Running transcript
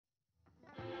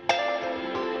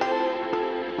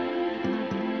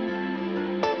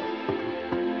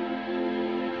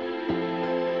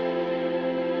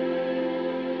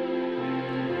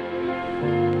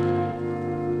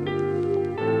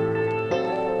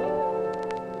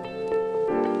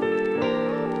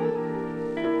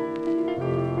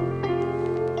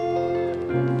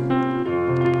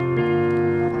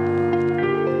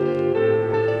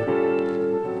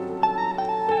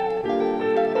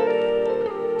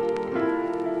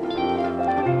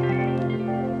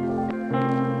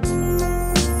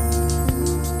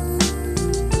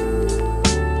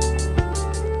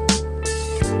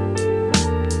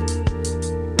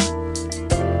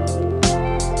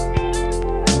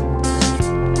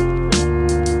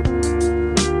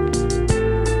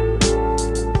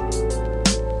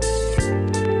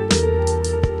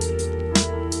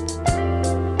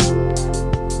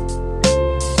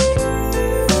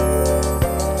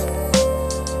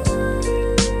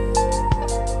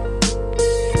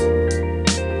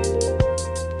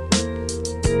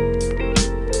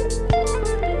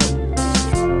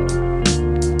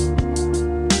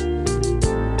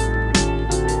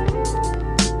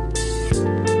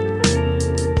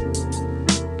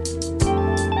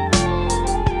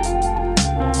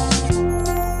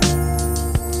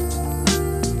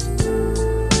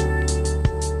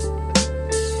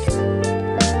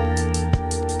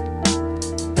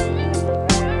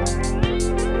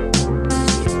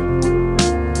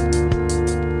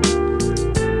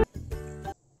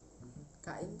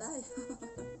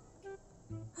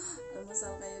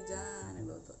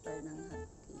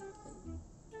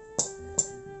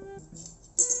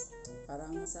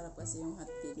Parang masarap kasi yung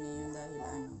hotcake ngayon dahil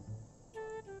ano,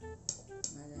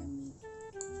 malamig.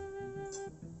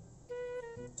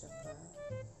 Tsaka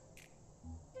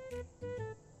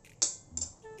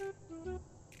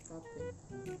kape.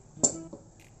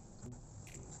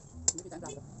 Hindi kita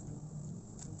ang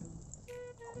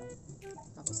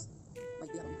tapos, may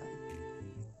tiyak ang kain.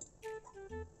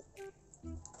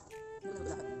 Hindi ko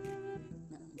lahat.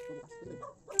 Meron, hindi ko bukas.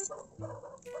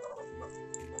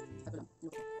 Tato lang,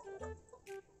 hindi ko.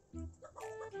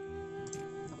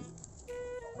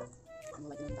 Tapos, ang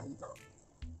lalaki ng tayo nito.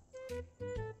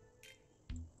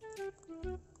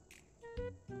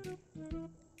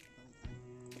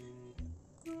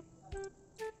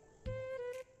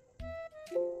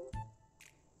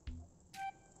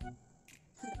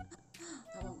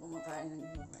 Habang kumakain ng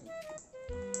kumakain.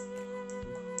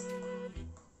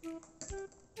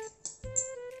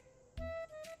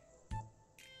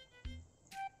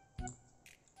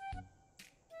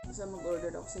 Basta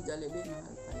mag-order ako sa Jollibee,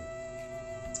 mahal tayo.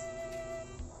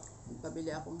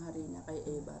 Pabili akong harina kay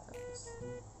Eva, tapos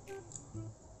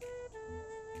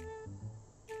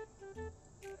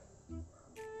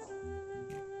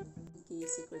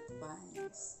secret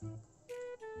finds.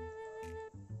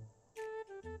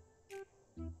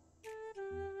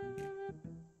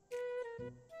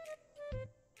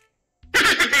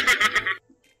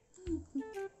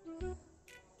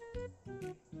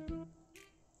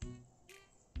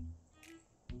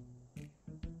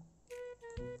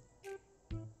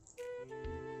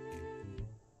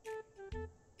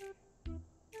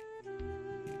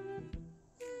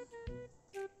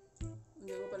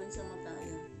 Hindi ko pa rin siya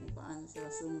makaya kung paano siya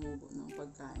sumubo ng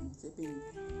pagkain. Si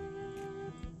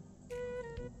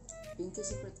Pinky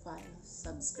Secret Files.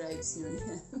 Subscribe nyo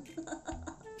niya.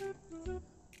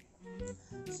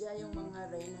 Siya yung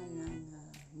mga reyna ng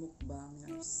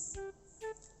mukbangers.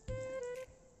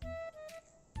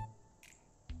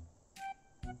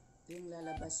 Ito yung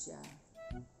lalabas siya.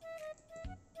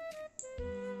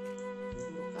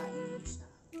 Kumakain mo siya.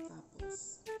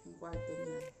 Tapos, yung kwarto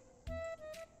niya,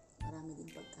 marami din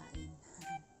pagkain.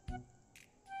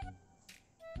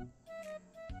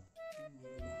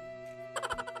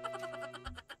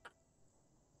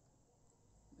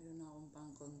 Meron na akong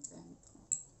pang content.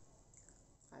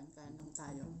 Kain-kain lang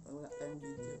tayo pag wala tayong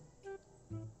video.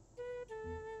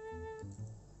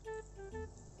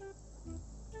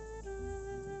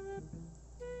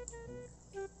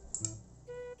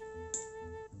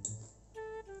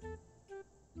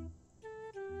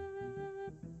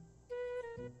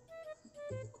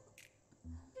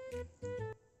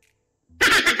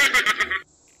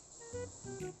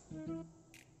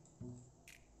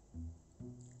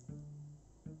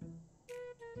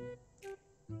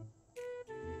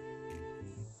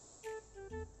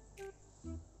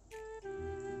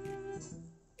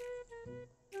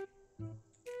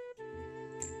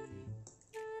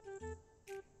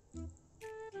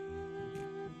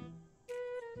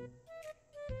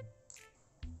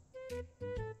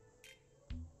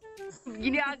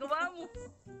 Ginagawa mo.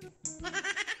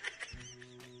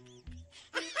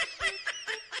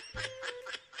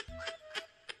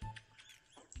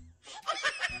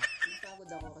 Napagod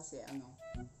ako kasi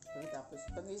pagkatapos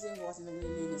pagising ko kasi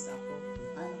naglilinis ako.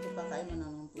 Nagpapakain mo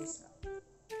ng pusa.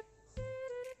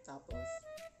 Tapos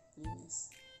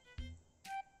linis.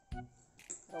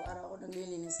 Araw-araw ako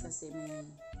naglilinis kasi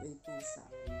may pusa.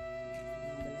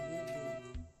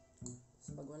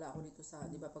 Pag wala ako dito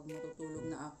di ba pag matutulog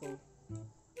na ako,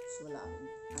 wala ako,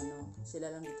 sila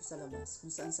lang dito sa labas,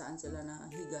 kung saan sila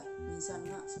nahiga, minsan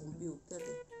nga sa computer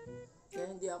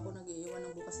Kaya hindi ako nag-iiwan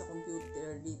ng bukas sa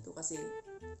computer dito kasi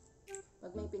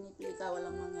pag may piniplay ka,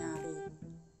 walang mangyari.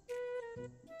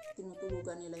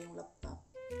 Tinutulugan nila yung laptop.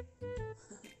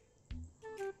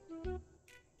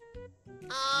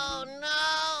 Oh no!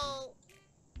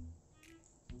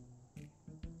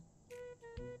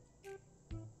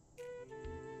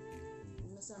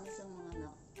 Sana siyang mga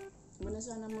anak. Muna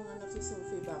sana mga anak si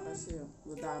Sophie ba kasi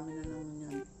dami na naman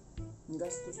yan. Ang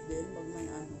gastos din pag may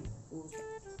pusa.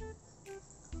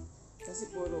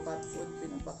 Kasi puro cat food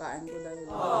pinapakain ko dahil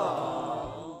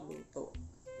Luto.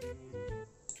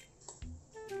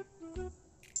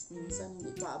 Minsan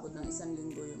hindi paabot ng 1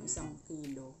 linggo yung 1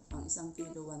 kilo. Ang 1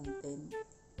 kilo 110.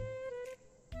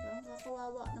 Parang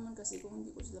kakawawa naman kasi kung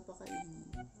hindi ko sila pakainin.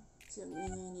 Kasi ang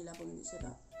ingay nila pag hindi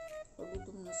sila. Pag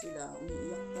gutom na sila,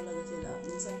 umiiyak talaga sila.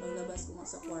 Minsan paglabas ko nga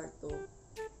sa kwarto,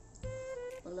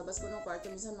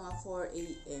 minsan mga 4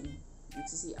 AM,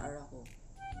 nagsi-CR ako.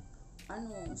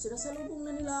 Sinasalubong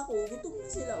na nila ako, gutom na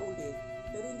sila ulit.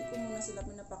 Pero hindi ko muna sila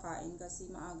pinapakain kasi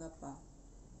maaga pa.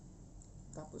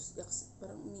 Tapos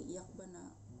parang umiiyak ba na,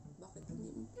 bakit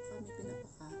hindi mo kami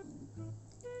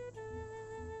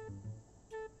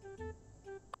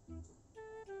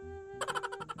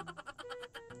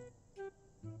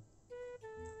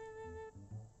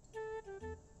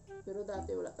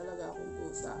dati wala talaga akong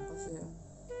pusa kasi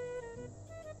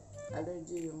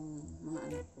allergy yung mga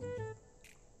anak ko.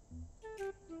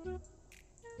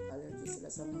 Allergy sila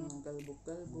sa mga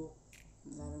galbok-galbok,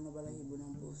 lalo na balahibo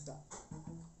ng pusa.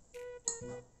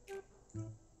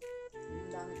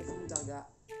 Ang dami kasing daga.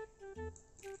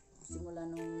 Simula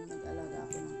nung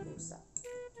nag-alaga ako ng pusa,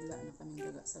 wala na kaming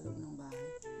daga sa loob ng bahay.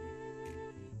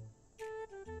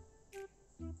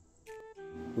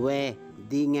 We,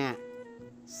 di nga.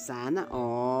 Sana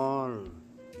all.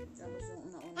 Tapos yung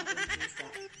una-una kong pusa,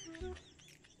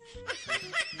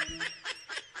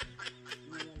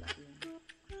 nawala yun.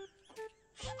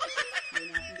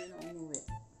 Hindi na umuwi.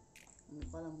 Hindi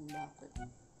ko alam kung bakit.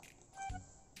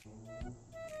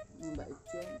 Mabait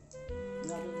yun.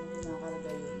 Lagi mo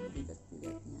kinakarga yun.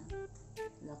 Bigat-bigat niya.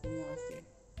 Laki niya kasi.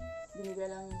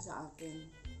 Binigay lang yun sa akin.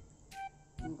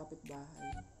 Ng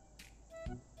kapitbahay.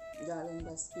 Galing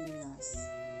Las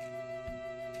Piñas.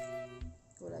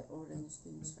 Kulay orange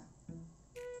din siya.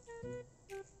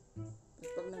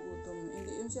 Tapos pag nagutom,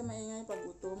 hindi yun siya maingay pag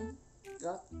gutom.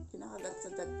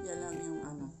 Kinakagat-sagat niya lang yung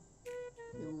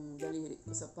yung daliri ko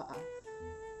sa paa.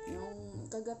 Yung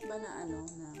kagat ba na na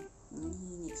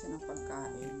nanghihingi siya ng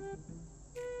pagkain.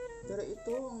 Pero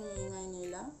ito, ang ingay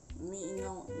nila,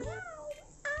 umiingaw.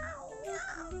 Meow!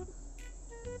 Meow!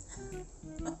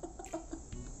 Meow!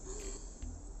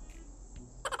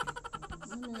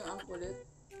 Ano yung ang kulit?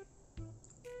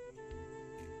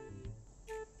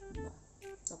 Diba?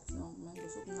 Tapos may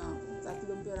busog na ako.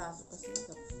 3 piraso kasi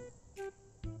tapos.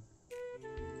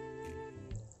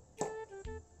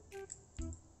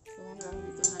 So hanggang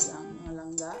dito na lang mga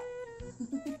langga.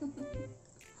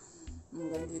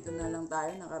 Hanggang dito na lang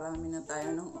tayo. Nakarami na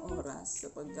tayo ng oras sa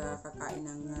pagkakain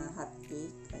ng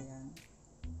hotcake. Ayan.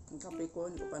 Ang kape ko,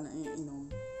 hindi ko pa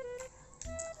naiinom.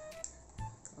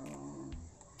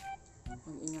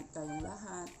 Mag-ingat tayong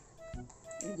lahat.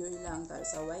 Enjoy lang tayo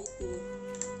sa waiting.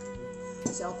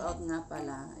 Shoutout nga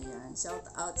pala. Ayan.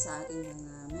 Shoutout sa aking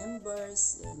mga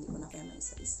members. Ayan, hindi ko na kaya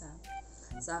mag-isa-isa.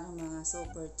 Sa aking mga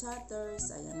super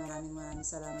chatters. Ayan, maraming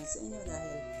salamat sa inyo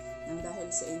dahil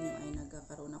sa inyo ay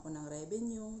nagkakaroon ako ng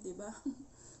revenue, diba?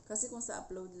 Kasi kung sa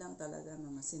upload lang talaga,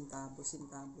 mga sintabo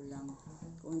lang.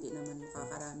 Kung hindi naman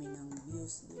makakarami ng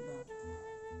views, diba?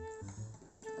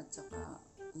 At saka,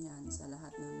 yan, sa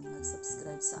lahat ng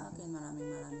nag-subscribe sa akin,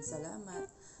 maraming salamat.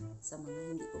 Sa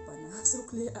mga hindi ko pa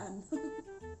nasuklian.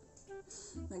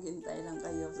 Naghintay lang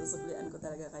kayo, susuklian ko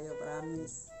talaga kayo,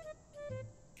 promise.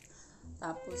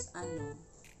 Tapos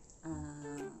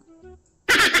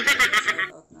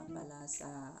shoutout nga pala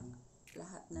sa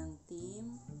lahat ng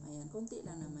team. Ayan, konti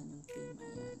lang naman yung team.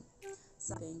 Ayan.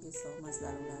 So, thank you so much,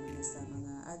 lalo na sa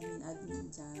mga admin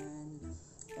dyan.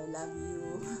 I love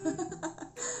you.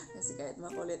 Kasi kahit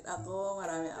makulit ako,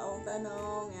 marami akong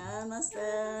tanong. Yan,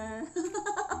 master.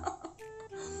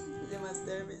 Kasi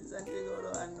master, minsan siguro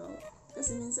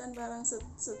kasi minsan parang sa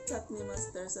chat ni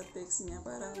master, sa text niya,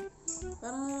 parang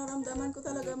nararamdaman ko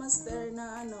talaga, master,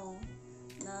 na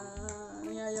na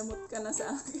niyayamot ka na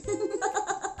sa akin.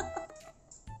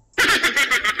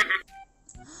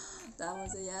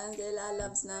 Tapos ayan, kay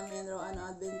Lalabs namin,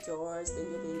 Adventures,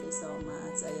 thank you so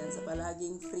much. Ayan, sa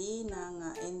palaging free ng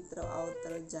intro,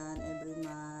 outro dyan every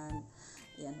month.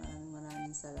 Ayan,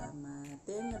 maraming salamat.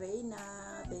 Team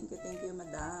Reyna, thank you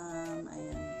madam.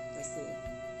 Ayan, kasi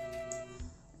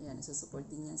ayan, nasusupport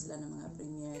din yan sila ng mga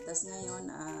premiere. Tapos ngayon,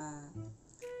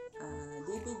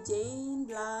 DB Jane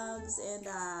Vlogs and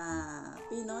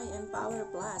Pinoy Empower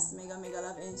Plus. Mega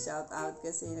love and shout out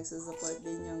kasi nagsusupport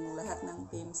din yung lahat ng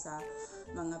team sa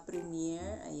mga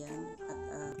premiere. Ayan. At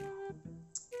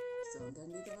so,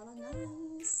 ganito na lang,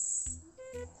 guys.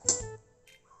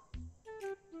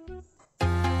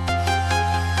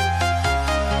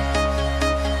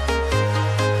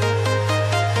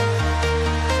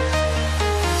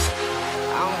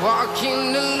 I'm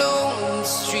walking alone, the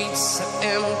streets are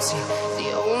empty. The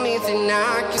only thing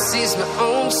I can see is my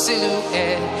own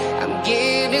silhouette. I'm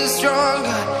getting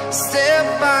stronger, step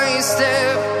by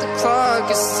step. The clock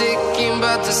is ticking,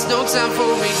 but there's no time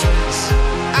for me.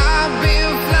 I've been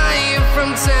flying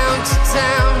from town to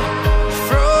town,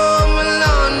 from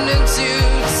London to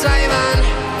Taiwan.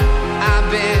 I've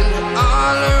been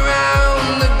all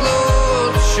around the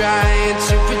globe, trying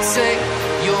to protect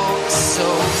your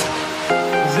soul.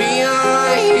 We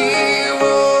are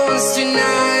heroes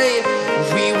tonight.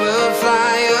 We will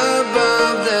fly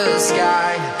above the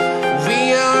sky.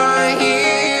 We are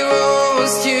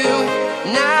heroes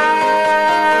tonight.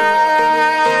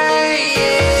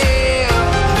 Yeah.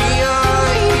 We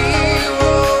are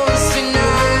heroes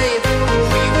tonight.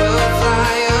 We will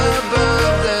fly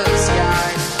above the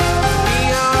sky. We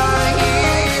are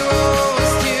heroes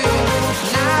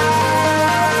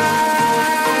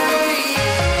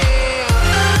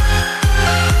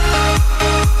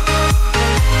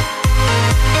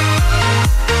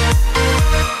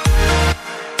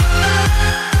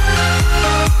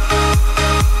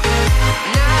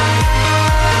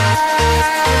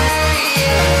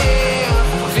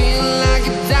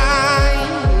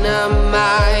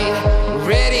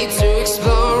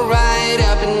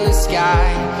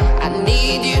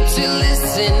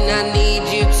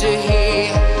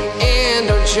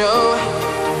show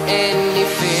any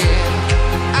fear.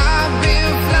 I've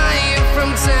been flying from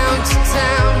town to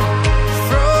town,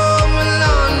 from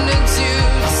London to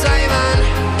Taiwan.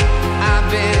 I've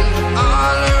been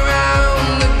all around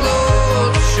the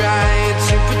globe trying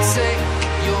to protect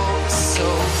your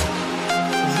soul.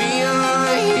 Real